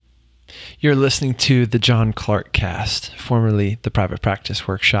You're listening to the John Clark Cast, formerly the Private Practice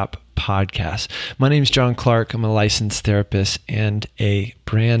Workshop podcast. My name is John Clark. I'm a licensed therapist and a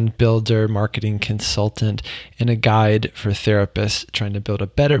brand builder, marketing consultant, and a guide for therapists trying to build a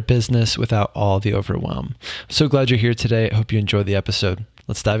better business without all the overwhelm. I'm so glad you're here today. I hope you enjoyed the episode.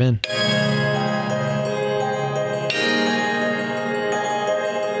 Let's dive in.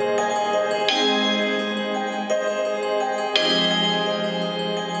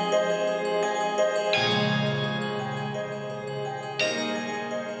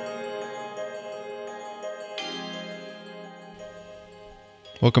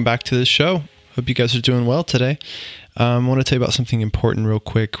 Welcome back to the show. Hope you guys are doing well today. I want to tell you about something important real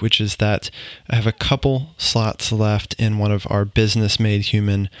quick, which is that I have a couple slots left in one of our Business Made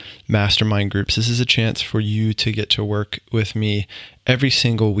Human mastermind groups. This is a chance for you to get to work with me every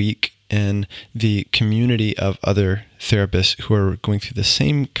single week in the community of other therapists who are going through the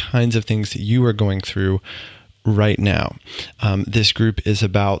same kinds of things that you are going through right now. This group is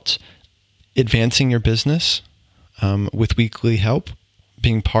about advancing your business with weekly help,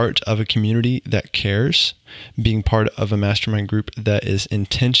 being part of a community that cares, being part of a mastermind group that is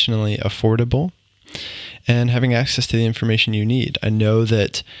intentionally affordable, and having access to the information you need. I know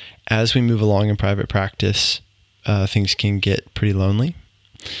that as we move along in private practice, things can get pretty lonely,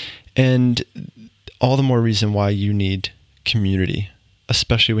 and all the more reason why you need community,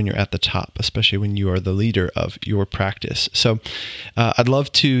 especially when you're at the top, especially when you are the leader of your practice. So I'd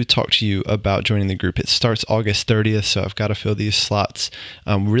love to talk to you about joining the group. It starts August 30th, so I've got to fill these slots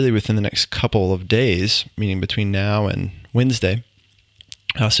really within the next couple of days, meaning between now and Wednesday.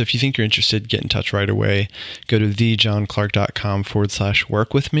 So if you think you're interested, get in touch right away. Go to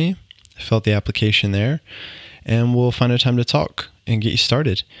thejohnclark.com/work with me. Fill out the application there, and we'll find a time to talk and get you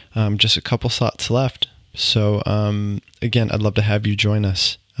started. Just a couple slots left. So again, I'd love to have you join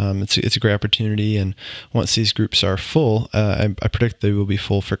us. It's a great opportunity, and once these groups are full, I predict they will be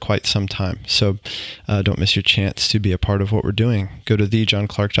full for quite some time. So don't miss your chance to be a part of what we're doing. Go to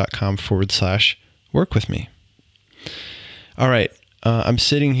thejohnclark.com/work with me. All right, I'm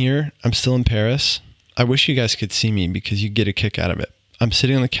sitting here. I'm still in Paris. I wish you guys could see me because you get a kick out of it. I'm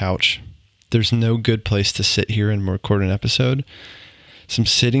sitting on the couch. There's no good place to sit here and record an episode. So I'm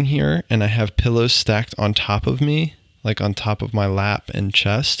sitting here and I have pillows stacked on top of me, like on top of my lap and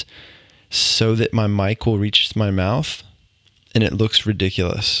chest, so that my mic will reach my mouth, and it looks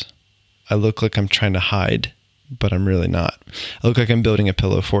ridiculous. I look like I'm trying to hide, but I'm really not. I look like I'm building a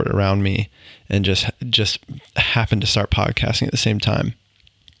pillow fort around me and just happen to start podcasting at the same time.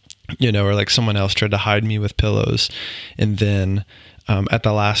 You know, or like someone else tried to hide me with pillows, and then at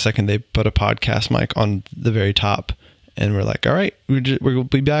the last second they put a podcast mic on the very top. And we're like, all right, we'll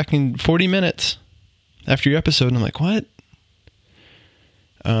be back in 40 minutes after your episode. And I'm like, what?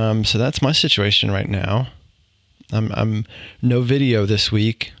 So that's my situation right now. I'm no video this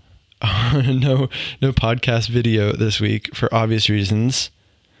week. no podcast video this week for obvious reasons.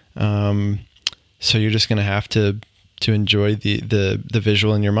 So you're just going to have to enjoy the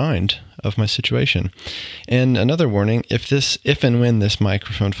visual in your mind of my situation. And another warning, if and when this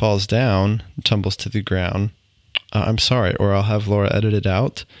microphone falls down, tumbles to the ground, I'm sorry, or I'll have Laura edit it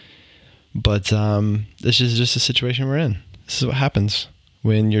out. But this is just a situation we're in. This is what happens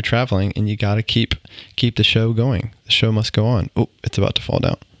when you're traveling and you got to keep the show going. The show must go on. Oh, it's about to fall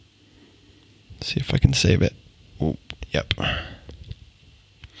down. Let's see if I can save it. Oh, yep.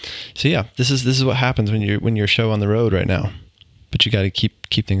 So yeah, this is what happens when you're a show on the road right now. But you got to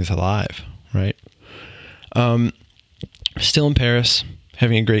keep things alive, right? Still in Paris.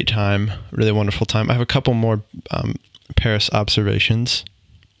 Having a great time, really wonderful time. I have a couple more Paris observations.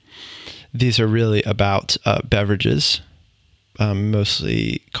 These are really about beverages,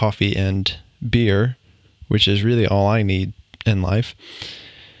 mostly coffee and beer, which is really all I need in life.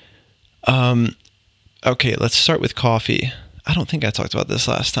 Okay, let's start with coffee. I don't think I talked about this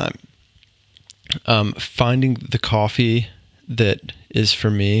last time. Finding the coffee that is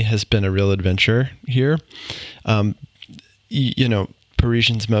for me has been a real adventure here. You know,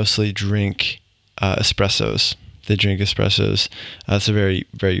 Parisians mostly drink espressos. They drink espressos. It's a very,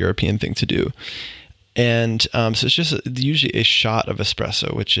 very European thing to do. And so it's just usually a shot of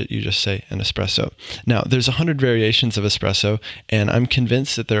espresso, which you just say an espresso. Now, there's 100 variations of espresso, and I'm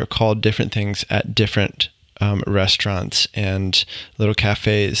convinced that they're called different things at different restaurants and little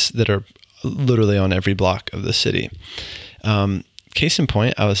cafes that are literally on every block of the city. Case in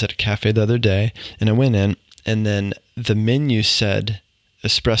point, I was at a cafe the other day, and I went in, and then the menu said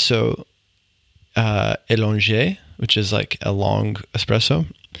espresso élongé, which is like a long espresso.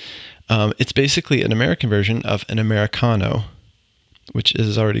 It's basically an American version of an Americano, which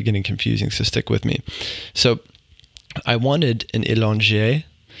is already getting confusing, so stick with me. So I wanted an Élanger,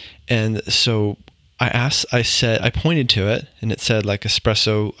 and so I pointed to it, and it said like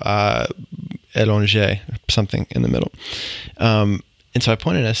espresso Élanger, something in the middle. And so I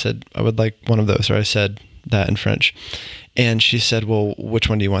pointed and I said, I would like one of those, or I said that in French. And she said, well, which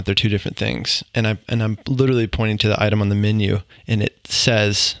one do you want? They're two different things. And I'm literally pointing to the item on the menu, and it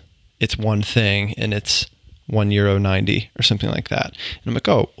says it's one thing, and it's €1.90 or something like that. And I'm like,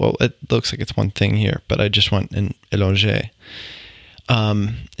 oh, well, it looks like it's one thing here, but I just want an Élanger.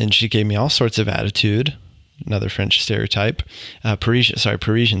 And she gave me all sorts of attitude, another French stereotype,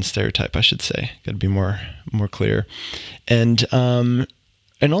 Parisian stereotype, I should say. Got to be more clear. And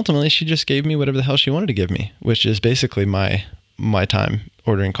ultimately she just gave me whatever the hell she wanted to give me, which is basically my time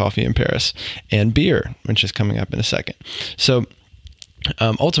ordering coffee in Paris, and beer, which is coming up in a second. So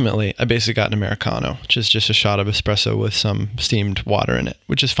ultimately I basically got an Americano, which is just a shot of espresso with some steamed water in it,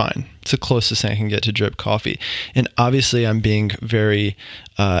 which is fine. It's the closest thing I can get to drip coffee. And obviously I'm being very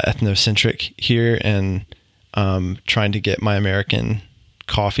ethnocentric here, and trying to get my American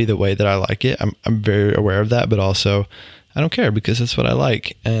coffee the way that I like it. I'm very aware of that, but also I don't care, because that's what I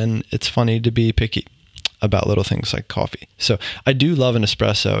like. And it's funny to be picky about little things like coffee. So I do love an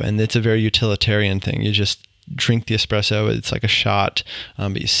espresso, and it's a very utilitarian thing. You just drink the espresso. It's like a shot,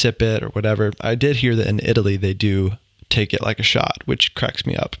 but you sip it or whatever. I did hear that in Italy, they do take it like a shot, which cracks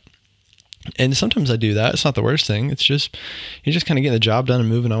me up. And sometimes I do that. It's not the worst thing. It's just, you're just kind of getting the job done and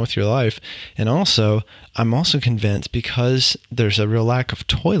moving on with your life. And also, I'm also convinced, because there's a real lack of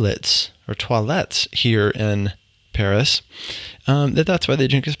toilets here in Paris, that's why they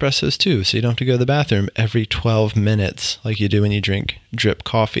drink espressos too. So you don't have to go to the bathroom every 12 minutes like you do when you drink drip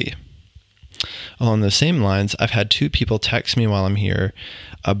coffee. Along those same lines, I've had two people text me while I'm here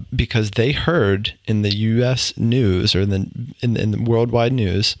because they heard in the U.S. news, or in the worldwide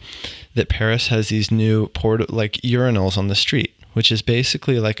news, that Paris has these new urinals on the street, which is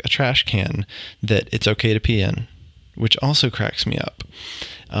basically like a trash can that it's okay to pee in, which also cracks me up.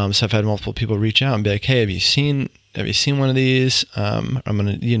 So I've had multiple people reach out and be like, hey, have you seen one of these?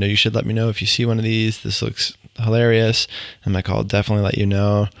 You should let me know if you see one of these. This looks hilarious. I'm like, I'll definitely let you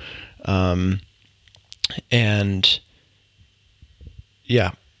know. And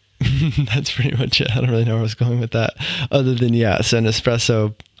yeah, that's pretty much it. I don't really know where I was going with that, other than, so an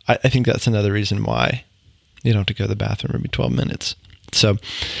espresso, I think that's another reason why you don't have to go to the bathroom every 12 minutes. So,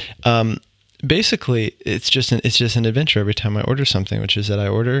 basically it's just an adventure every time I order something, which is that I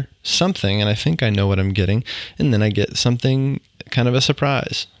order something and I think I know what I'm getting, and then I get something kind of a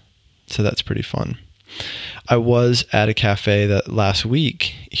surprise. So that's pretty fun. I was at a cafe that last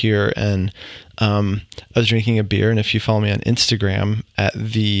week here, and I was drinking a beer, and if you follow me on Instagram at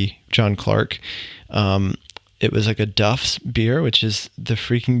the John Clark, it was like a Duff's beer, which is the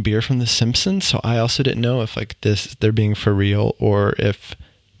freaking beer from The Simpsons. So I also didn't know if they're being for real, or if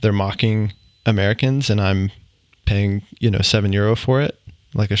they're mocking Americans and I'm paying €7 for it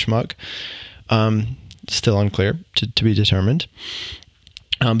like a schmuck. Still unclear, to be determined.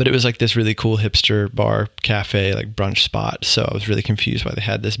 But it was like this really cool hipster bar, cafe, like brunch spot. So I was really confused why they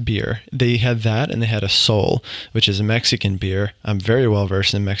had this beer. They had that, and they had a Sol, which is a Mexican beer. I'm very well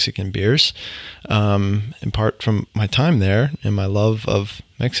versed in Mexican beers, in part from my time there and my love of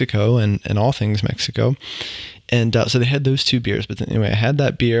Mexico and all things Mexico. And so they had those two beers. But then, anyway, I had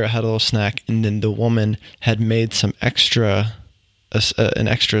that beer, I had a little snack, and then the woman had made some an extra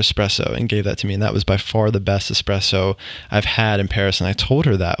espresso and gave that to me. And that was by far the best espresso I've had in Paris. And I told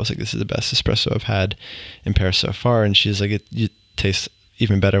her that. I was like, this is the best espresso I've had in Paris so far. And she's like, it tastes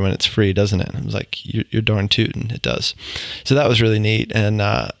even better when it's free, doesn't it? And I was like, you're darn tootin', it does. So that was really neat. And,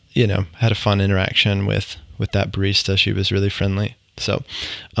 had a fun interaction with that barista. She was really friendly. So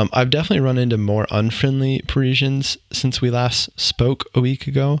I've definitely run into more unfriendly Parisians since we last spoke a week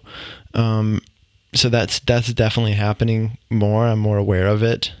ago. So that's definitely happening more. I'm more aware of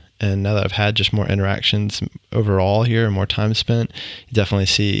it. And now that I've had just more interactions overall here and more time spent, you definitely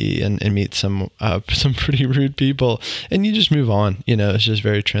see and meet some pretty rude people, and you just move on. It's just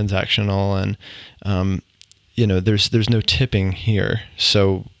very transactional, and there's no tipping here.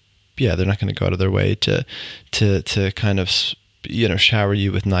 So yeah, they're not going to go out of their way to kind of shower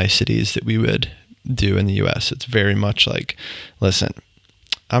you with niceties that we would do in the US. It's very much like, listen,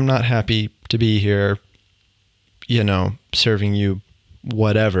 I'm not happy to be here, serving you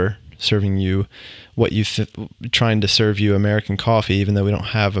whatever, serving you what you trying to serve you American coffee, even though we don't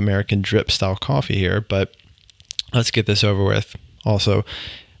have American drip style coffee here, but let's get this over with. Also,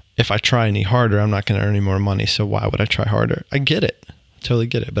 if I try any harder, I'm not going to earn any more money. So why would I try harder? I get it. totally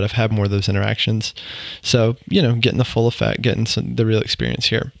get it. But I've had more of those interactions. So, getting the full effect, getting the real experience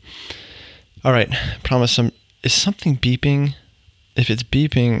here. All right. I promise is something beeping? If it's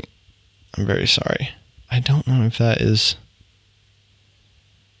beeping, I'm very sorry. I don't know if that is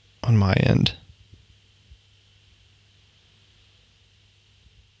on my end.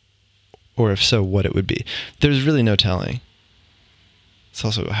 Or if so, what it would be. There's really no telling. It's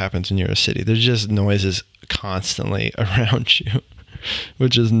also what happens when you're in a city. There's just noises constantly around you,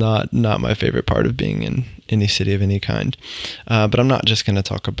 which is not my favorite part of being in any city of any kind. But I'm not just going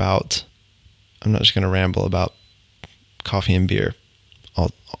to ramble about coffee and beer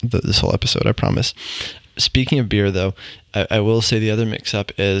this whole episode, I promise. Speaking of beer, though, I will say the other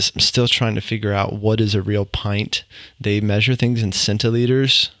mix-up is I'm still trying to figure out what is a real pint. They measure things in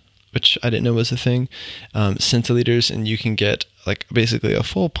centiliters, which I didn't know was a thing. Centiliters, and you can get like basically a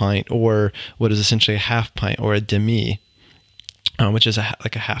full pint, or what is essentially a half pint, or a demi, which is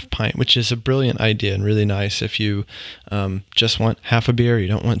like a half pint, which is a brilliant idea and really nice if you just want half a beer, you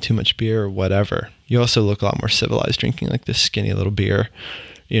don't want too much beer or whatever. You also look a lot more civilized drinking like this skinny little beer.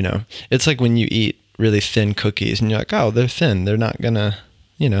 It's like when you eat really thin cookies and you're like, oh, they're thin. They're not gonna,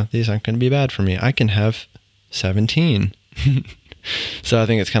 these aren't gonna be bad for me. I can have 17. So I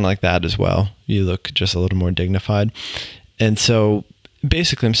think it's kind of like that as well. You look just a little more dignified. And so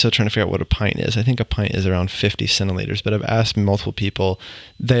basically I'm still trying to figure out what a pint is. I think a pint is around 50 centiliters, but I've asked multiple people.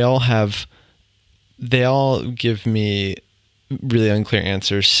 They all give me really unclear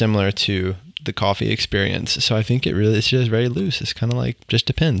answers similar to the coffee experience. So I think it's just very loose. It's kind of like, just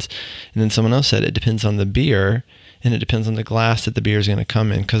depends. And then someone else said it depends on the beer, and it depends on the glass that the beer is going to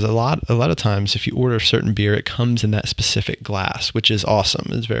come in. Because a lot of times, if you order a certain beer, it comes in that specific glass, which is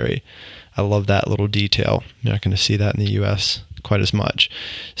awesome. I love that little detail. You're not going to see that in the U.S. quite as much.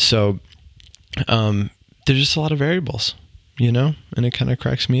 So there's just a lot of variables, and it kind of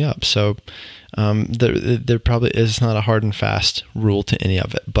cracks me up. So there probably is not a hard and fast rule to any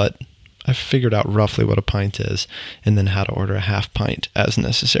of it, but I've figured out roughly what a pint is, and then how to order a half pint as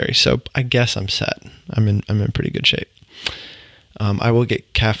necessary. So I guess I'm set. I'm in pretty good shape. I will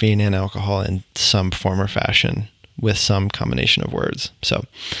get caffeine and alcohol in some form or fashion with some combination of words. So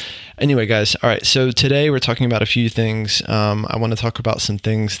anyway, guys. All right. So today we're talking about a few things. I want to talk about some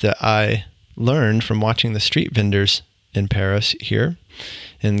things that I learned from watching the street vendors in Paris here,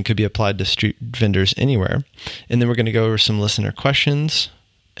 and could be applied to street vendors anywhere. And then we're going to go over some listener questions.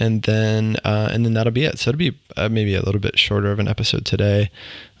 And then that'll be it. So it'll be maybe a little bit shorter of an episode today.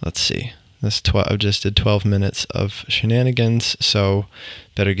 Let's see. I just did 12 minutes of shenanigans, so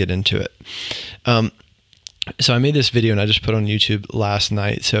better get into it. So I made this video and I just put on YouTube last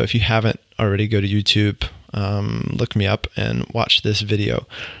night. So if you haven't already, go to YouTube, look me up and watch this video.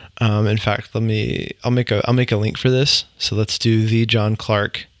 In fact, I'll make a link for this. So let's do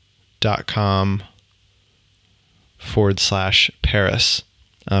thejohnclark.com/Paris.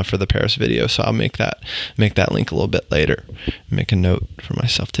 For the Paris video. So I'll make that link a little bit later. Make a note for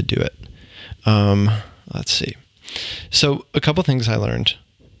myself to do it. Let's see. So a couple things I learned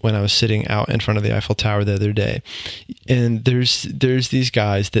when I was sitting out in front of the Eiffel Tower the other day. And there's these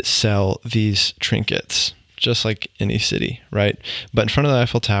guys that sell these trinkets, just like any city, right? But in front of the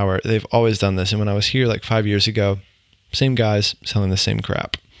Eiffel Tower, they've always done this. And when I was here like 5 years ago, same guys selling the same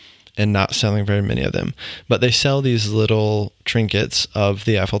crap. And not selling very many of them. But they sell these little trinkets of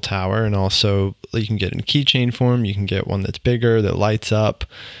the Eiffel Tower, and also you can get in keychain form, you can get one that's bigger, that lights up,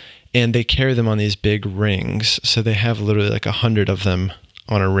 and they carry them on these big rings. So they have literally like 100 of them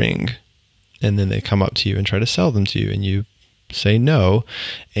on a ring, and then they come up to you and try to sell them to you, and you say no,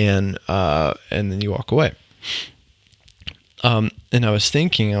 and then you walk away. And I was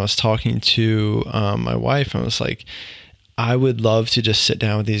talking to my wife, and I was like, I would love to just sit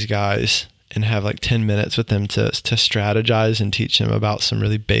down with these guys and have like 10 minutes with them to strategize and teach them about some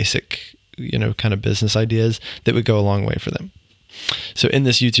really basic, kind of business ideas that would go a long way for them. So in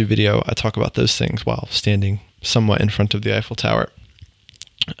this YouTube video, I talk about those things while standing somewhat in front of the Eiffel Tower.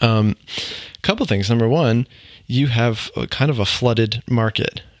 Couple things. Number one, you have kind of a flooded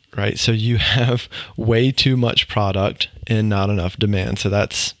market, right? So you have way too much product and not enough demand. So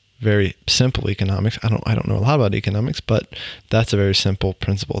that's very simple economics. I don't know a lot about economics, but that's a very simple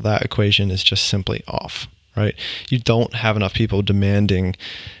principle. That equation is just simply off, right? You don't have enough people demanding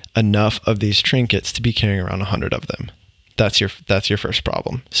enough of these trinkets to be carrying around 100 of them. That's your first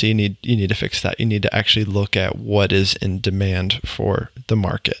problem. So you need to fix that. You need to actually look at what is in demand for the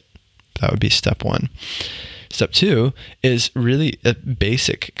market. That would be step one. Step two is really a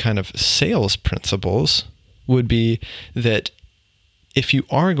basic kind of sales principles would be that if you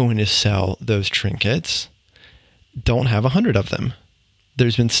are going to sell those trinkets, don't have 100 of them,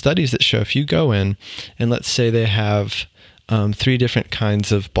 there's been studies that show if you go in and let's say they have 3 different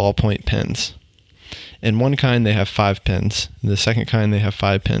kinds of ballpoint pens. In one kind, they have 5 pins. In the second kind, they have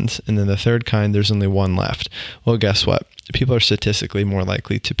 5 pins. And then the third kind, there's only 1 left. Well, guess what? People are statistically more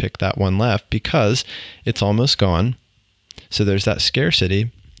likely to pick that one left because it's almost gone. So there's that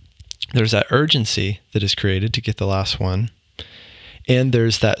scarcity. There's that urgency that is created to get the last one. And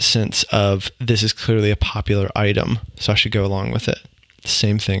there's that sense of this is clearly a popular item, so I should go along with it.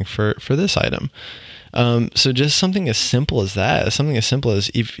 Same thing for this item. So just something as simple as that, something as simple as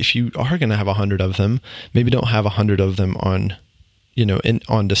if you are going to have 100 of them, maybe don't have 100 of them on,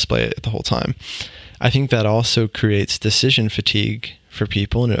 on display the whole time. I think that also creates decision fatigue for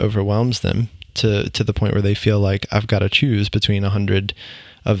people, and it overwhelms them to the point where they feel like I've got to choose between 100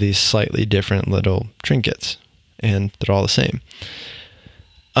 of these slightly different little trinkets, and they're all the same.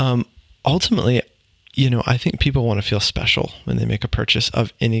 Ultimately, I think people want to feel special when they make a purchase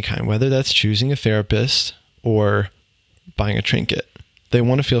of any kind, whether that's choosing a therapist or buying a trinket. They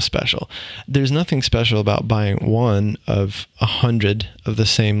want to feel special. There's nothing special about buying one of 100 of the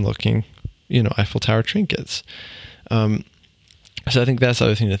same looking, Eiffel Tower trinkets. So I think that's the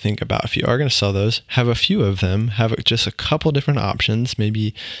other thing to think about. If you are going to sell those, have a few of them, have just a couple different options,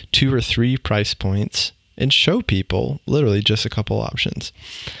 maybe 2 or 3 price points, and show people literally just a couple options.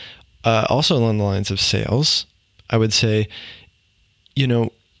 Also along the lines of sales, I would say,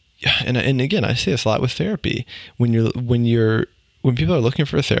 and again, I say this a lot with therapy. When people are looking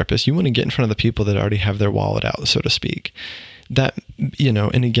for a therapist, you want to get in front of the people that already have their wallet out, so to speak. That,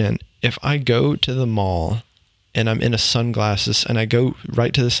 and again, if I go to the mall and I'm in a sunglasses and I go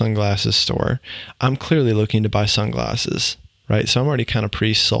right to the sunglasses store, I'm clearly looking to buy sunglasses, right? So I'm already kind of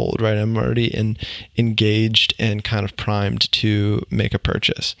pre-sold, right? I'm already engaged and kind of primed to make a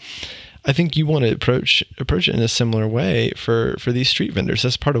purchase. I think you want to approach it in a similar way for these street vendors.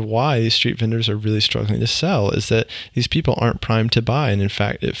 That's part of why these street vendors are really struggling to sell, is that these people aren't primed to buy. And in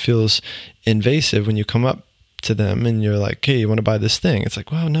fact, it feels invasive when you come up to them and you're like, hey, you want to buy this thing? It's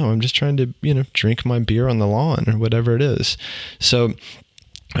like, well, no, I'm just trying to, drink my beer on the lawn or whatever it is. So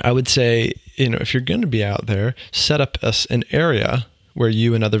I would say, if you're going to be out there, set up an area where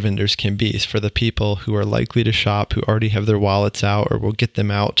you and other vendors can be for the people who are likely to shop, who already have their wallets out or will get them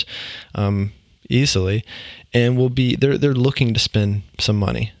out easily, and they're looking to spend some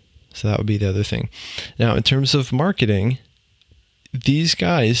money. So that would be the other thing. Now, in terms of marketing, these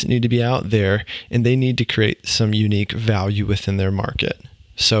guys need to be out there and they need to create some unique value within their market.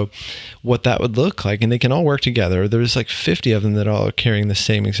 So what that would look like, and they can all work together. There's like 50 of them that all are carrying the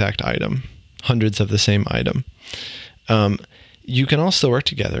same exact item, hundreds of the same item. You can all still work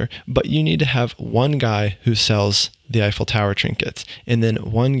together, but you need to have one guy who sells the Eiffel Tower trinkets, and then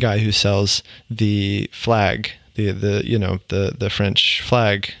one guy who sells the flag, the French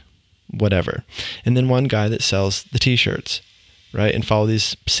flag, whatever, and then one guy that sells the T-shirts, right? And follow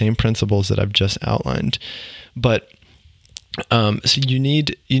these same principles that I've just outlined. But so you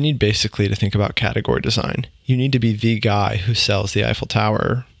need basically to think about category design. You need to be the guy who sells the Eiffel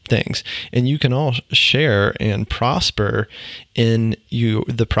Tower things, and you can all share and prosper in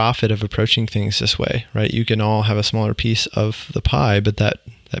the profit of approaching things this way, right? You can all have a smaller piece of the pie, but that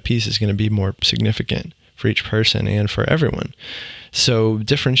piece is going to be more significant for each person and for everyone. So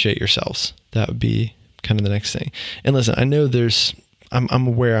differentiate yourselves. That would be kind of the next thing. And listen, I know I'm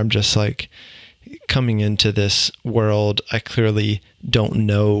aware I'm just like coming into this world. I clearly don't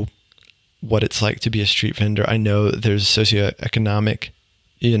know what it's like to be a street vendor. I know there's socioeconomic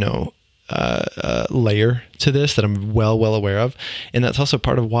layer to this that I'm well aware of. And that's also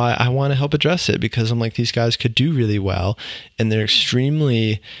part of why I want to help address it, because I'm like, these guys could do really well and they're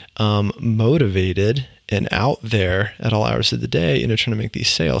extremely motivated and out there at all hours of the day, trying to make these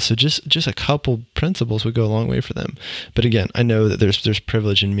sales. So just a couple principles would go a long way for them. But again, I know that there's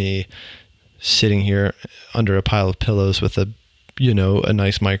privilege in me sitting here under a pile of pillows with a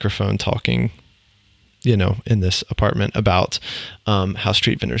nice microphone talking in this apartment about how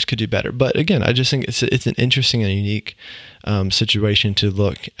street vendors could do better. But again, I just think it's an interesting and unique situation to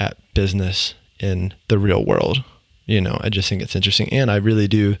look at business in the real world. I just think it's interesting. And I really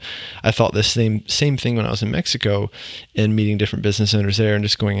do. I thought the same thing when I was in Mexico and meeting different business owners there and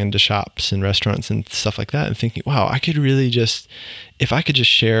just going into shops and restaurants and stuff like that and thinking, wow, I could really if I could just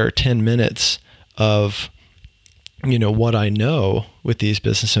share 10 minutes of what I know with these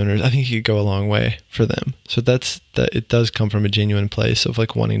business owners, I think it could go a long way for them. So it does come from a genuine place of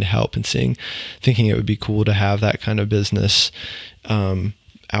like wanting to help and thinking it would be cool to have that kind of business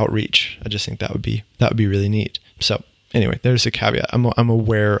outreach. I just think that would be really neat. So anyway, there's a caveat. I'm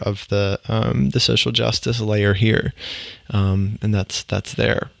aware of the social justice layer here, and that's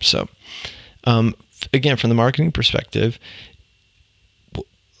there. So, again, from the marketing perspective,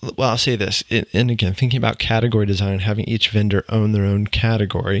 well, I'll say this, and again, thinking about category design, having each vendor own their own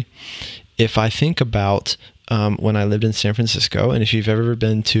category. If I think about when I lived in San Francisco, and if you've ever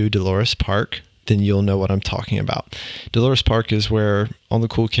been to Dolores Park, then you'll know what I'm talking about. Dolores Park is where all the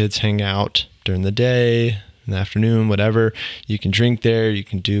cool kids hang out during the day, in the afternoon, whatever. You can drink there, you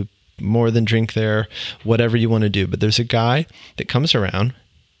can do more than drink there, whatever you want to do. But there's a guy that comes around,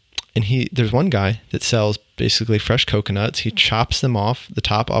 and there's one guy that sells basically fresh coconuts. He chops them off, the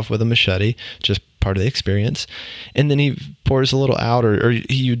top off with a machete, just part of the experience. And then he pours a little out, or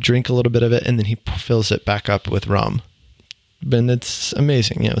you drink a little bit of it, and then he fills it back up with rum. And it's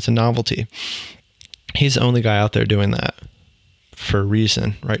amazing. It's a novelty. He's the only guy out there doing that for a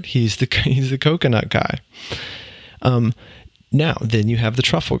reason, right? He's the coconut guy. Now, then you have the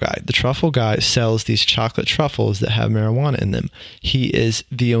truffle guy. The truffle guy sells these chocolate truffles that have marijuana in them. He is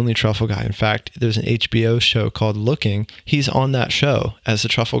the only truffle guy. In fact, there's an HBO show called Looking. He's on that show as the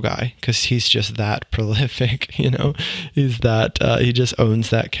truffle guy because he's just that prolific, He's that, he just owns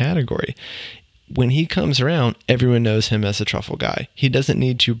that category. When he comes around, everyone knows him as the truffle guy. He doesn't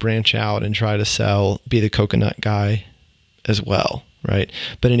need to branch out and try to be the coconut guy as well. Right.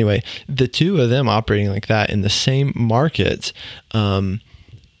 But anyway, the two of them operating like that in the same market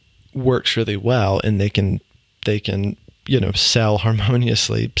works really well, and they can sell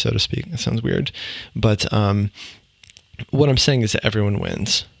harmoniously, so to speak. That sounds weird. But what I'm saying is that everyone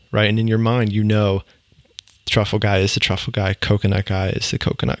wins, right? And in your mind, truffle guy is the truffle guy, coconut guy is the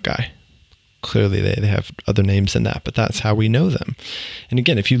coconut guy. Clearly, they have other names than that, but that's how we know them. And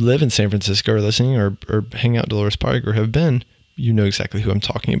again, if you live in San Francisco or listening or hang out at Dolores Park or have been, you know exactly who I'm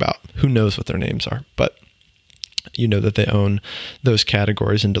talking about. Who knows what their names are, but you know that they own those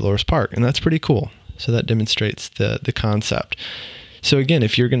categories in Dolores Park, and that's pretty cool. So that demonstrates the concept. So again,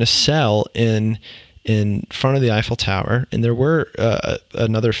 if you're going to sell in front of the Eiffel Tower, and there were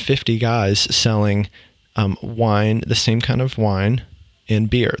another 50 guys selling wine, the same kind of wine, and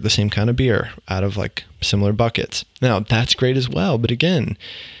beer, the same kind of beer, out of like similar buckets. Now, that's great as well, but again,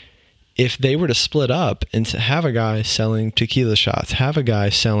 if they were to split up and to have a guy selling tequila shots, have a guy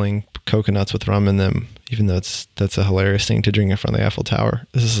selling coconuts with rum in them, even though that's a hilarious thing to drink in front of the Eiffel Tower.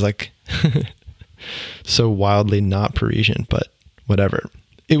 This is like so wildly not Parisian, but whatever.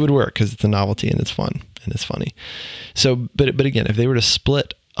 It would work because it's a novelty and it's fun and it's funny. So, but again, if they were to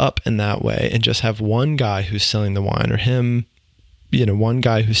split up in that way and just have one guy who's selling the wine, or him, one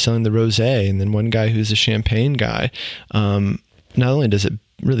guy who's selling the rosé, and then one guy who's a champagne guy, not only does it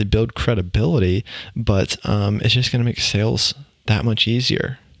really build credibility, but it's just going to make sales that much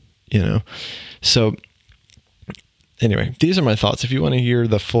easier, So anyway, these are my thoughts. If you want to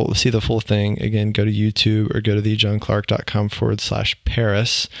see the full thing, again, go to YouTube or go to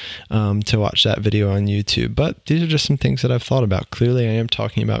thejohnclark.com/Paris to watch that video on YouTube. But these are just some things that I've thought about. Clearly, I am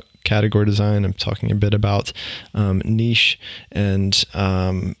talking about category design. I'm talking a bit about niche, and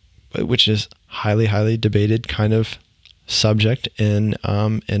which is highly, highly debated kind of subject in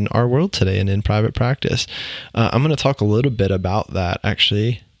our world today and in private practice. I'm going to talk a little bit about that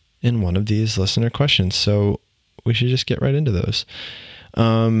actually in one of these listener questions. So we should just get right into those.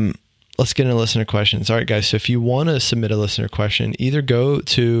 Let's get into listener questions. All right, guys. So if you want to submit a listener question, either go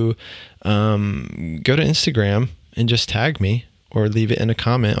to Instagram and just tag me, or leave it in a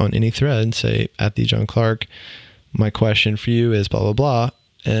comment on any thread and say, @TheJohnClark, my question for you is blah, blah, blah,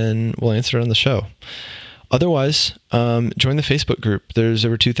 and we'll answer it on the show. Otherwise, join the Facebook group. There's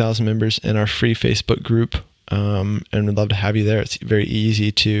over 2,000 members in our free Facebook group, and we'd love to have you there. It's very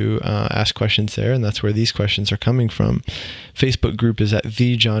easy to ask questions there, and that's where these questions are coming from. Facebook group is at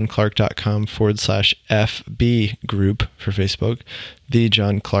thejohnclark.com/FB group for Facebook,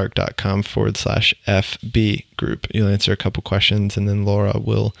 thejohnclark.com/FB group. You'll answer a couple questions, and then Laura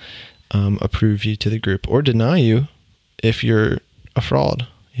will approve you to the group, or deny you if you're a fraud.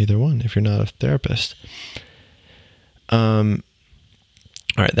 Either one, if you're not a therapist. All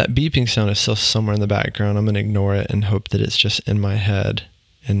right, that beeping sound is still somewhere in the background. I'm going to ignore it and hope that it's just in my head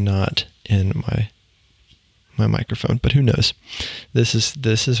and not in my microphone. But who knows? This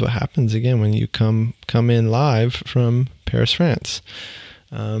is what happens again when you come in live from Paris, France,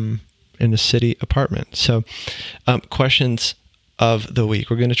 in a city apartment. So, questions of the week.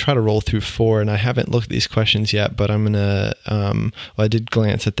 We're going to try to roll through 4, and I haven't looked at these questions yet, but I'm going to, I did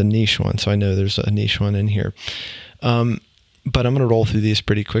glance at the niche one, so I know there's a niche one in here. But I'm going to roll through these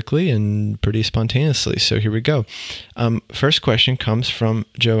pretty quickly and pretty spontaneously. So here we go. First question comes from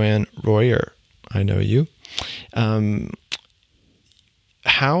Joanne Royer. I know you.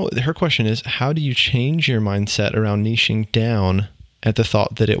 Her question is, how do you change your mindset around niching down at the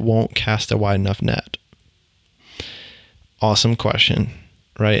thought that it won't cast a wide enough net? Awesome question,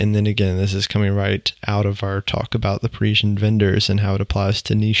 right? And then again, this is coming right out of our talk about the Parisian vendors and how it applies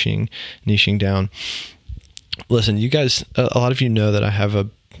to niching down. Listen, you guys, a lot of you know that I have a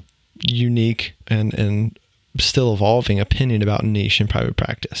unique and still evolving opinion about niche in private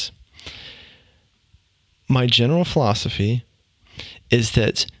practice. My general philosophy is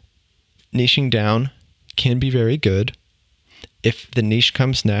that niching down can be very good if the niche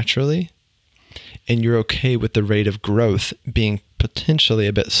comes naturally and you're okay with the rate of growth being potentially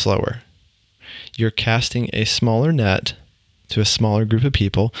a bit slower. You're casting a smaller net to a smaller group of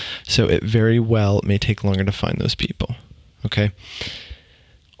people, so it very well may take longer to find those people. Okay?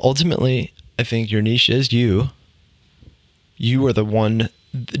 Ultimately, I think your niche is you. You are the one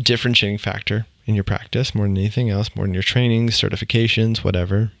differentiating factor in your practice more than anything else, more than your trainings, certifications,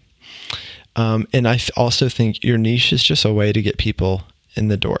 whatever. And I also think your niche is just a way to get people in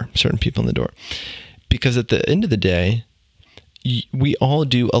the door, certain people in the door. Because at the end of the day, we all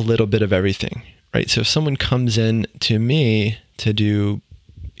do a little bit of everything, right? So if someone comes in to me to do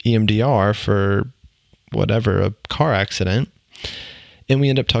EMDR for whatever, a car accident, and we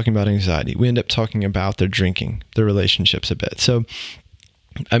end up talking about anxiety, we end up talking about their drinking, their relationships a bit. So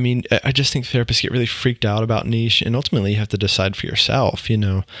I mean, I just think therapists get really freaked out about niche, and ultimately you have to decide for yourself.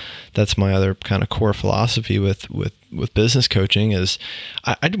 That's my other kind of core philosophy with business coaching is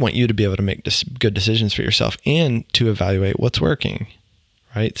I'd want you to be able to make good decisions for yourself and to evaluate what's working,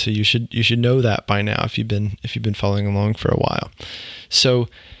 right? So you should know that by now if you've been following along for a while. So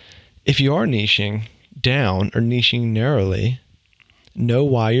if you are niching down or niching narrowly, know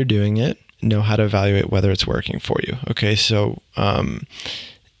why you're doing it. Know how to evaluate whether it's working for you. Okay, so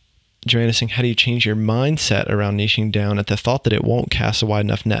Joanna's saying, how do you change your mindset around niching down at the thought that it won't cast a wide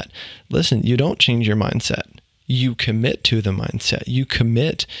enough net? Listen, you don't change your mindset. You commit to the mindset. You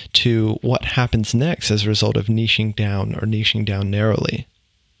commit to what happens next as a result of niching down or niching down narrowly,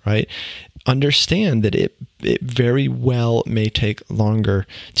 right? Understand that it very well may take longer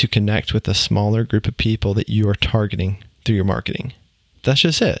to connect with a smaller group of people that you are targeting through your marketing. That's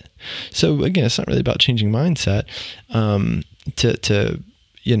just it. So again, it's not really about changing mindset to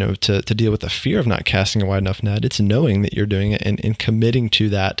deal with the fear of not casting a wide enough net. It's knowing that you're doing it and committing to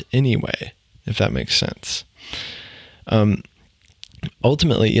that anyway, if that makes sense.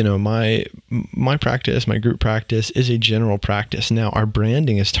 Ultimately, my practice, my group practice is a general practice. Now, our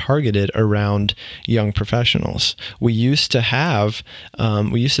branding is targeted around young professionals. We used to target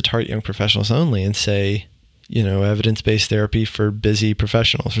young professionals only and say, evidence-based therapy for busy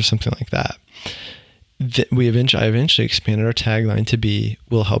professionals or something like that. I eventually expanded our tagline to be,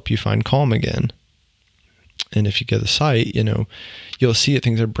 we'll help you find calm again. And if you go to the site, you'll see that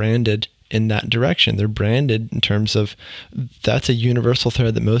things are branded in that direction. They're branded in terms of that's a universal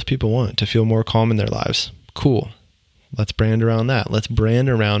thread that most people want, to feel more calm in their lives. Cool. Let's brand around that. Let's brand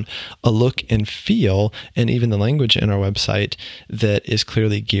around a look and feel, and even the language in our website that is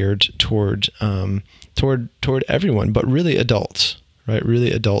clearly geared toward everyone, but really adults, right?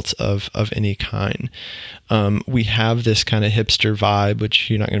 Really adults of any kind. We have this kind of hipster vibe, which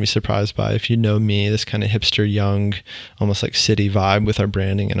you're not going to be surprised by if you know me. This kind of hipster, young, almost like city vibe with our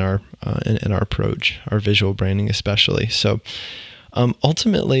branding and our approach, our visual branding especially. So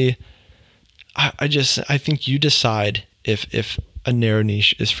ultimately, I think you decide if a narrow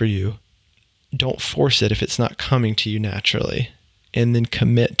niche is for you. Don't force it if it's not coming to you naturally, and then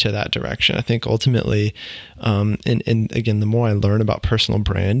commit to that direction. I think ultimately, and again, the more I learn about personal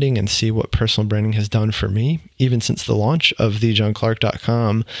branding and see what personal branding has done for me, even since the launch of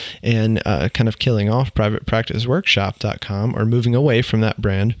thejohnclark.com and kind of killing off privatepracticeworkshop.com or moving away from that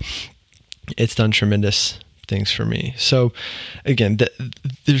brand, it's done tremendous things for me. So again,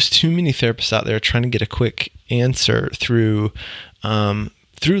 there's too many therapists out there trying to get a quick answer through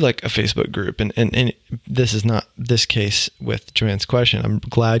like a Facebook group. And this is not this case with Joanne's question. I'm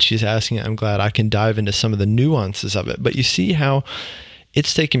glad she's asking it. I'm glad I can dive into some of the nuances of it. But you see how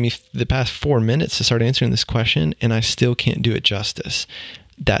it's taken me the past 4 minutes to start answering this question, and I still can't do it justice.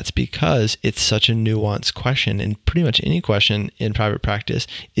 That's because it's such a nuanced question, and pretty much any question in private practice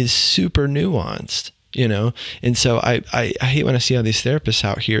is super nuanced. And so I hate when I see all these therapists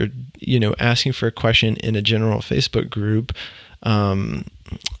out here, asking for a question in a general Facebook group, and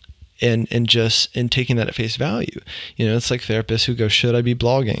taking that at face value. It's like therapists who go, should I be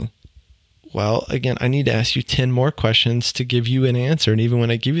blogging? Well, again, I need to ask you 10 more questions to give you an answer. And even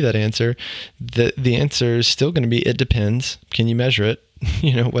when I give you that answer, the answer is still going to be, it depends. Can you measure it?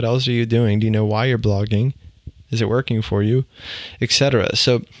 What else are you doing? Do you know why you're blogging? Is it working for you? Etc.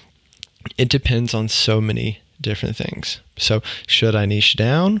 So it depends on so many different things. So should I niche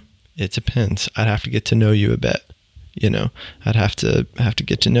down? It depends. I'd have to get to know you a bit. I'd have to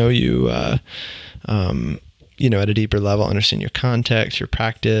get to know you, at a deeper level, understand your context, your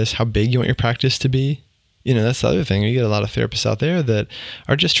practice, how big you want your practice to be. That's the other thing. You get a lot of therapists out there that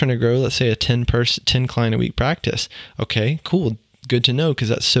are just trying to grow, let's say, a 10 client a week practice. Okay, cool. Good to know, because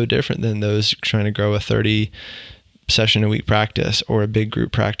that's so different than those trying to grow a 30 session a week practice or a big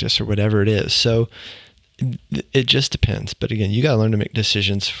group practice or whatever it is. So it just depends. But again, you got to learn to make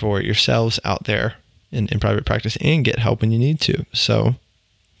decisions for yourselves out there in private practice and get help when you need to. So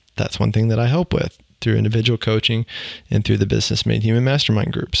that's one thing that I help with through individual coaching and through the Business Made Human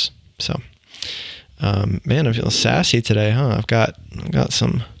mastermind groups. So, man, I'm feeling sassy today, huh? I've got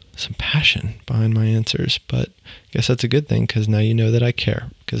some passion behind my answers, but I guess that's a good thing, because now you know that I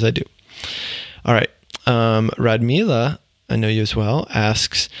care, because I do. All right. Radmila, I know you as well,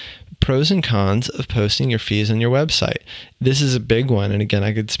 asks pros and cons of posting your fees on your website. This is a big one. And again,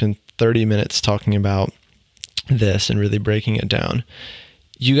 I could spend 30 minutes talking about this and really breaking it down.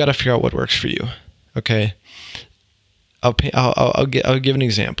 You got to figure out what works for you. Okay. I'll give an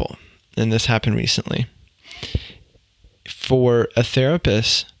example. And this happened recently. For a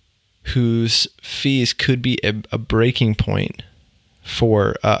therapist whose fees could be a breaking point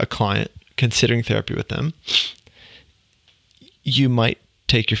for a client considering therapy with them, you might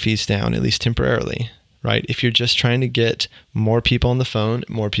take your fees down, at least temporarily, right? If you're just trying to get more people on the phone,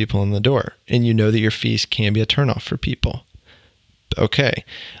 more people in the door, and you know that your fees can be a turnoff for people, okay,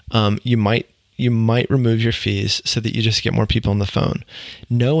 you might remove your fees so that you just get more people on the phone,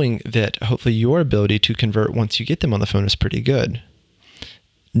 knowing that hopefully your ability to convert once you get them on the phone is pretty good.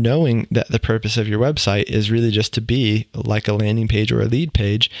 Knowing that the purpose of your website is really just to be like a landing page or a lead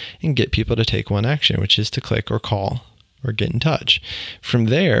page and get people to take one action, which is to click or call or get in touch. From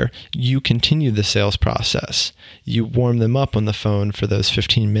there, you continue the sales process. You warm them up on the phone for those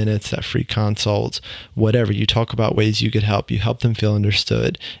 15 minutes, that free consult, whatever. You talk about ways you could help. You help them feel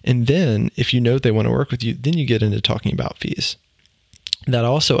understood. And then if you know they want to work with you, then you get into talking about fees. That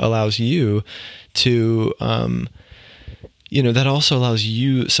also allows you to, that also allows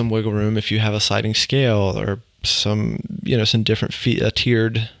you some wiggle room if you have a sliding scale or some different fee, a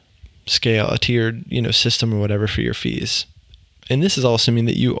tiered scale, a tiered, system or whatever for your fees. And this is all assuming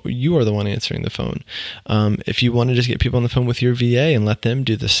that you are the one answering the phone. If you want to just get people on the phone with your VA and let them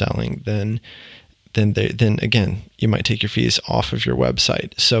do the selling, then again, you might take your fees off of your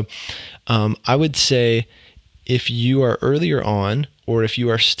website. So I would say if you are earlier on, or if you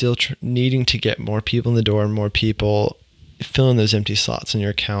are still needing to get more people in the door, more people filling those empty slots in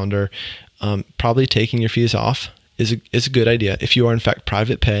your calendar, probably taking your fees off is a good idea. If you are in fact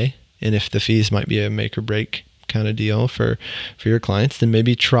private pay, and if the fees might be a make or break kind of deal for your clients, then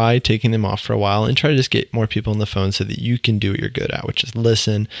maybe try taking them off for a while and try to just get more people on the phone so that you can do what you're good at, which is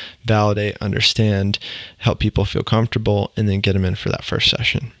listen, validate, understand, help people feel comfortable, and then get them in for that first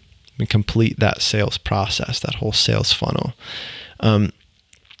session and complete that sales process, that whole sales funnel.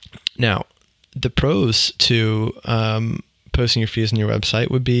 Now, the pros to posting your fees on your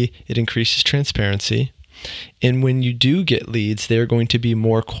website would be it increases transparency. And when you do get leads, they're going to be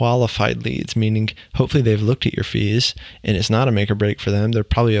more qualified leads, meaning hopefully they've looked at your fees and it's not a make or break for them. They're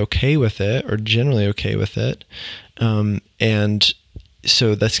probably okay with it, or generally okay with it. And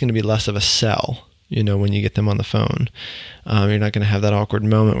so that's going to be less of a sell, when you get them on the phone. You're not going to have that awkward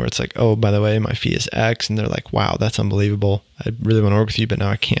moment where it's like, oh, by the way, my fee is X. And they're like, wow, that's unbelievable. I really want to work with you, but now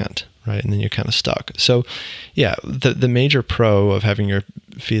I can't. Right. And then you're kind of stuck. So yeah, the major pro of having your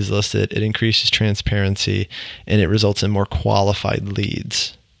fees listed, it increases transparency and it results in more qualified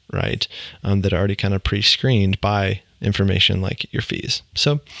leads, right? That are already kind of pre-screened by information like your fees.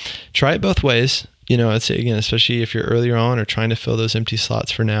 So try it both ways. I'd say again, especially if you're earlier on or trying to fill those empty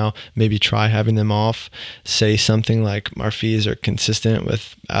slots for now, maybe try having them off. Say something like our fees are consistent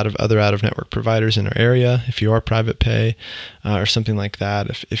with other out-of-network providers in our area, if you are private pay, or something like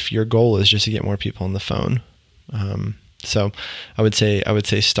that, if your goal is just to get more people on the phone. So I would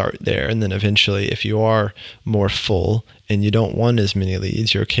say start there. And then eventually, if you are more full and you don't want as many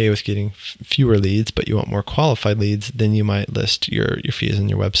leads, you're okay with getting fewer leads, but you want more qualified leads, then you might list your fees on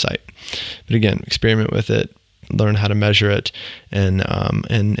your website. But again, experiment with it, learn how to measure it, and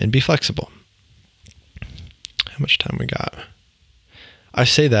be flexible. How much time we got? I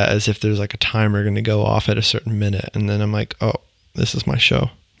say that as if there's like a timer going to go off at a certain minute, and then I'm like, oh, this is my show.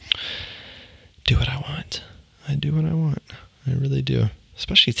 Do what I want. I do what I want. I really do.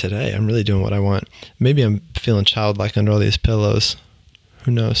 Especially today, I'm really doing what I want. Maybe I'm feeling childlike under all these pillows.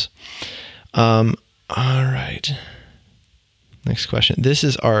 Who knows? All right. Next question. This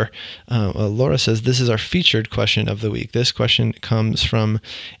is our, Laura says, this is our featured question of the week. This question comes from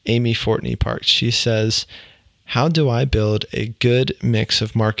Amy Fortney Parks. She says, how do I build a good mix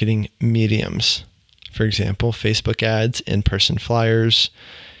of marketing mediums? For example, Facebook ads, in-person flyers,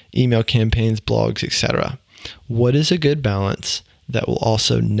 email campaigns, blogs, etc. What is a good balance that will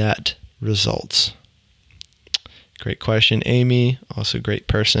also net results? Great question, Amy. Also great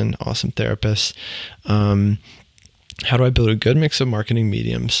person, awesome therapist. How do I build a good mix of marketing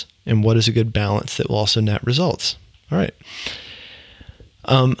mediums, and what is a good balance that will also net results? All right.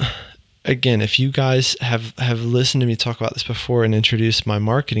 Again, if you guys have listened to me talk about this before and introduced my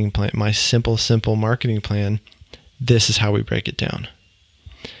marketing plan, my simple marketing plan, this is how we break it down.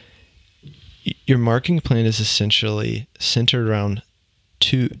 Your marketing plan is essentially centered around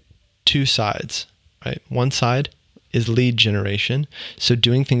two sides, right? One side is lead generation. So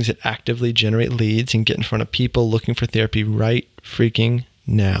doing things that actively generate leads and get in front of people looking for therapy right freaking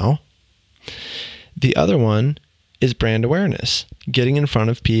now. The other one is brand awareness, getting in front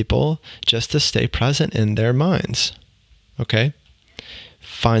of people just to stay present in their minds. Okay?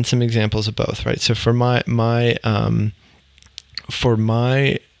 Find some examples of both, right? So for my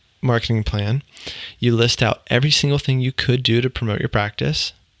marketing plan, you list out every single thing you could do to promote your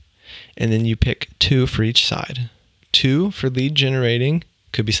practice, and then you pick 2 for each side. 2 for lead generating,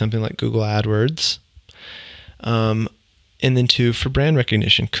 could be something like Google AdWords. And then 2 for brand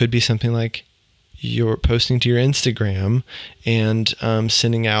recognition, could be something like you're posting to your Instagram and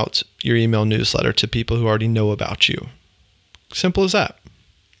sending out your email newsletter to people who already know about you. Simple as that,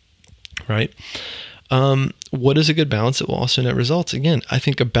 right? What is a good balance that will also net results? Again, I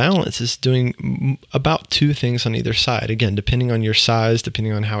think a balance is doing about 2 things on either side. Again, depending on your size,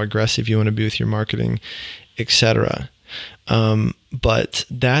 depending on how aggressive you want to be with your marketing, etc. But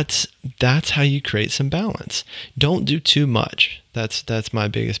that's how you create some balance. Don't do too much. That's my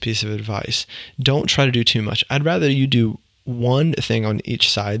biggest piece of advice. Don't try to do too much. I'd rather you do one thing on each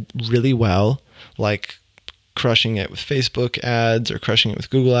side really well, like crushing it with Facebook ads or crushing it with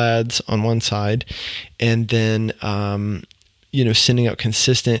Google ads on one side, and then sending out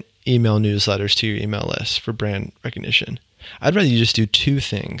consistent email newsletters to your email list for brand recognition. I'd rather you just do 2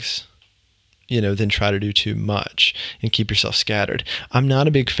 things, than try to do too much and keep yourself scattered. I'm not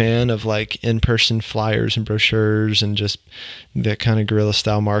a big fan of like in-person flyers and brochures and just that kind of guerrilla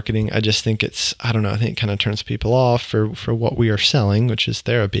style marketing. I just think I think it kind of turns people off for what we are selling, which is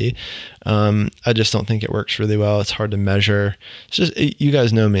therapy. I just don't think it works really well. It's hard to measure. It's just, you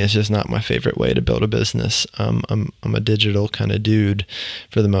guys know me. It's just not my favorite way to build a business. I'm a digital kind of dude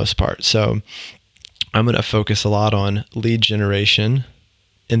for the most part. So I'm going to focus a lot on lead generation.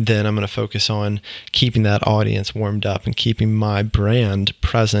 And then I'm going to focus on keeping that audience warmed up and keeping my brand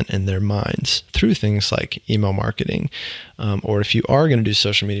present in their minds through things like email marketing. Or if you are going to do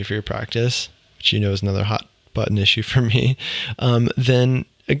social media for your practice, which is another hot button issue for me, then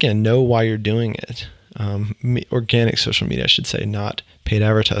again, know why you're doing it. Organic social media, I should say, not paid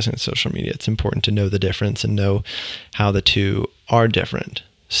advertising on social media. It's important to know the difference and know how the 2 are different.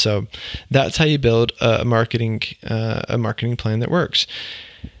 So that's how you build a marketing plan that works.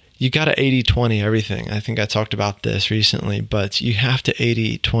 You got to 80-20 everything. I think I talked about this recently, but you have to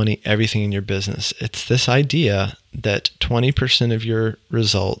 80-20 everything in your business. It's this idea that 20% of your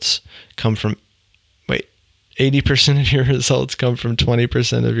results come from, 80% of your results come from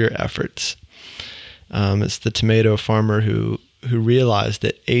 20% of your efforts. It's the tomato farmer who realized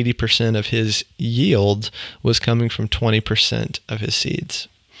that 80% of his yield was coming from 20% of his seeds.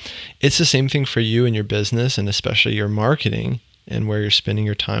 It's the same thing for you and your business, and especially your marketing and where you're spending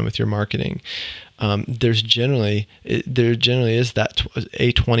your time with your marketing. There generally is that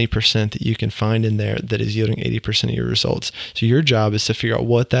a 20% that you can find in there that is yielding 80% of your results. So your job is to figure out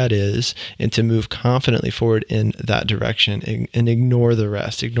what that is and to move confidently forward in that direction and ignore the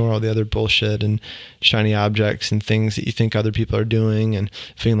rest, ignore all the other bullshit and shiny objects and things that you think other people are doing and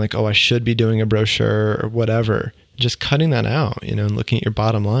feeling like, oh, I should be doing a brochure or whatever. Just cutting that out, and looking at your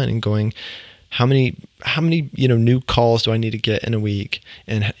bottom line and going, how many new calls do I need to get in a week?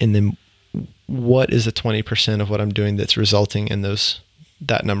 And then what is the 20% of what I'm doing that's resulting in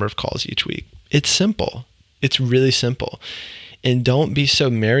that number of calls each week? It's simple. It's really simple. And don't be so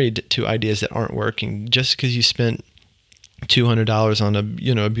married to ideas that aren't working. Just because you spent $200 on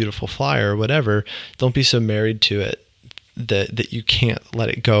a beautiful flyer or whatever, don't be so married to it that you can't let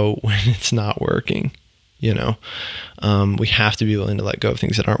it go when it's not working. We have to be willing to let go of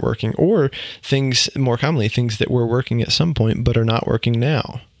things that aren't working, or things, more commonly, things that were working at some point but are not working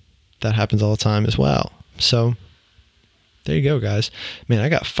now. That happens all the time as well. So there you go, guys. Man, I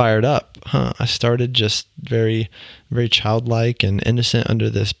got fired up, huh? I started just very, very childlike and innocent under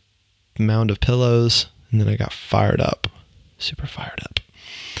this mound of pillows, and then I got fired up, super fired up.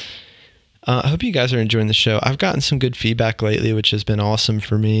 I hope you guys are enjoying the show. I've gotten some good feedback lately, which has been awesome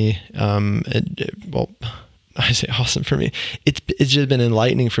for me. I say awesome for me. It's just been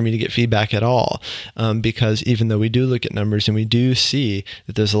enlightening for me to get feedback at all, because even though we do look at numbers and we do see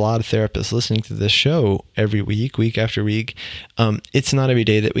that there's a lot of therapists listening to this show every week, week after week, it's not every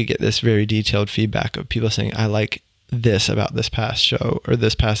day that we get this very detailed feedback of people saying, I like this about this past show or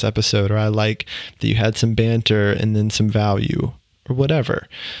this past episode, or I like that you had some banter and then some value or whatever,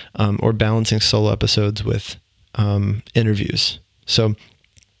 or balancing solo episodes with interviews. So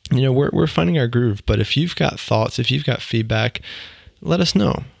we're finding our groove, but if you've got thoughts, if you've got feedback, let us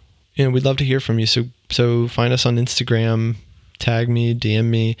know. We'd love to hear from you. So find us on Instagram, tag me, DM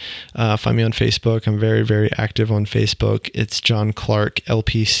me, find me on Facebook. I'm very, very active on Facebook. It's John Clark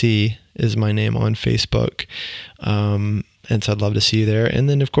LPC is my name on Facebook. And so I'd love to see you there. And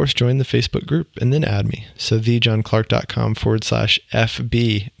then of course, join the Facebook group and then add me. So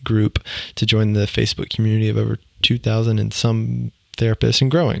thejohnclark.com/FB group to join the Facebook community of over 2,000 and some therapists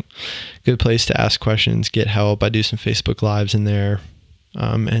and growing. Good place to ask questions, get help. I do some Facebook Lives in there,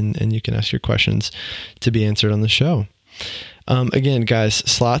 and you can ask your questions to be answered on the show. Again, guys,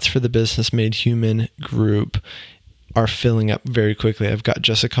 slots for the Business Made Human group are filling up very quickly. I've got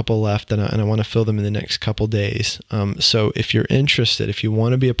just a couple left, and I want to fill them in the next couple days. So if you're interested, if you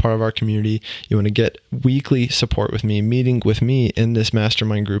want to be a part of our community, you want to get weekly support with me, meeting with me in this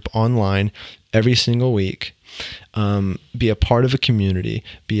mastermind group online every single week, be a part of a community,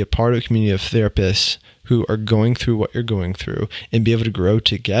 be a part of a community of therapists who are going through what you're going through, and be able to grow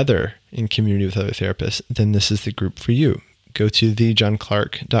together in community with other therapists, then this is the group for you. Go to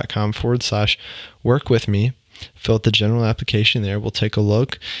thejohnclark.com/work with me. Fill out the general application there. We'll take a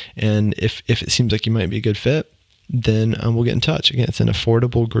look. And if it seems like you might be a good fit, then we'll get in touch. Again, it's an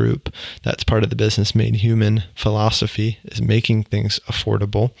affordable group. That's part of the Business Made Human philosophy, is making things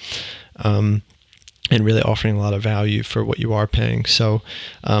affordable, and really offering a lot of value for what you are paying. So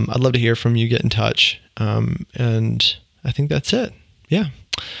I'd love to hear from you. Get in touch. And I think that's it. Yeah.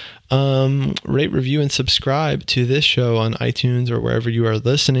 Rate, review, and subscribe to this show on iTunes or wherever you are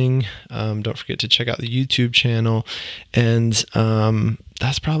listening. Don't forget to check out the YouTube channel. And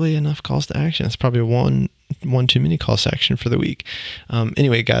that's probably enough calls to action. That's probably one too many calls to action for the week.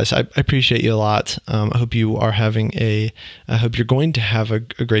 Anyway, guys, I appreciate you a lot. I hope you are I hope you're going to have a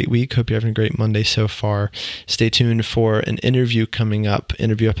great week. Hope you're having a great Monday so far. Stay tuned for an interview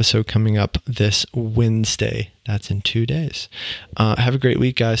episode coming up this Wednesday. That's in 2 days. Have a great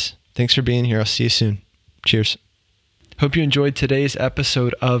week, guys. Thanks for being here. I'll see you soon. Cheers. Hope you enjoyed today's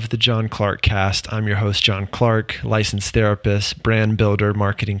episode of the John Clark Cast. I'm your host, John Clark, licensed therapist, brand builder,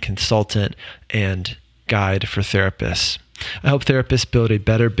 marketing consultant, and guide for therapists. I help therapists build a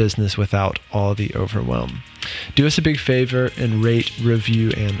better business without all the overwhelm. Do us a big favor and rate,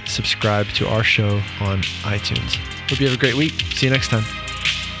 review, and subscribe to our show on iTunes. Hope you have a great week. See you next time.